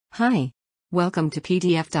Hi. Welcome to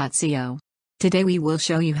PDF.co. Today we will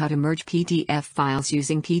show you how to merge PDF files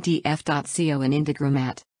using PDF.co and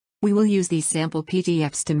Integromat. We will use these sample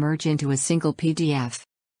PDFs to merge into a single PDF.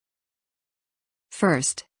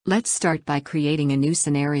 First, let's start by creating a new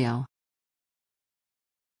scenario.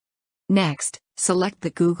 Next, select the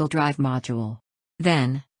Google Drive module.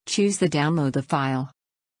 Then, choose the Download the file.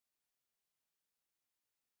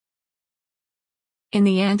 In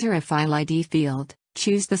the Enter a File ID field,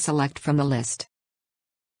 choose the Select from the list.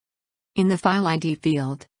 In the File ID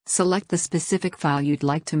field, select the specific file you'd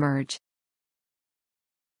like to merge.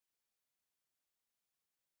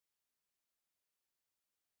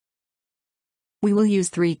 We will use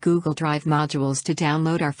 3 Google Drive modules to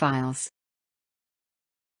download our files.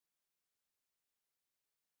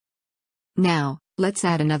 Now, let's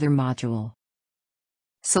add another module.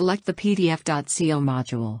 Select the PDF.co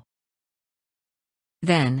module.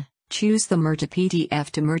 Then, choose the Merge a PDF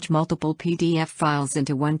to merge multiple PDF files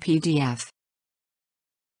into one PDF.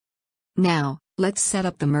 Now, let's set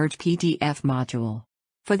up the Merge PDF module.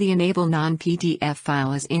 For the Enable Non-PDF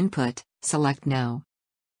file as input, select No.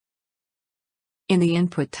 In the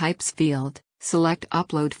Input Types field, select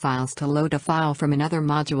Upload Files to load a file from another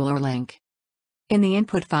module or link. In the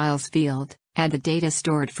Input Files field, add the data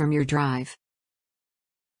stored from your drive.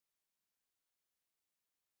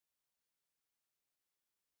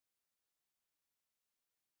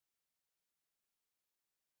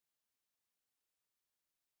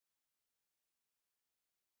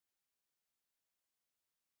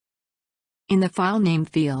 In the File Name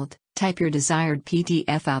field, type your desired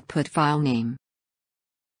PDF output file name.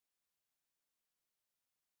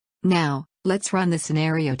 Now, let's run the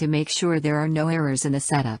scenario to make sure there are no errors in the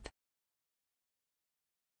setup.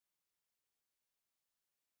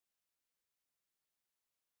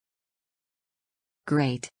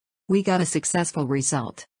 Great. We got a successful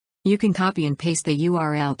result. You can copy and paste the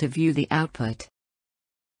URL to view the output.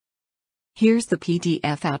 Here's the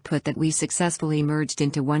PDF output that we successfully merged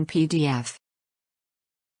into one PDF.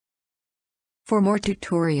 For more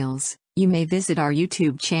tutorials, you may visit our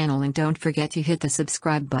YouTube channel and don't forget to hit the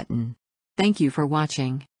subscribe button. Thank you for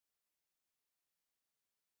watching.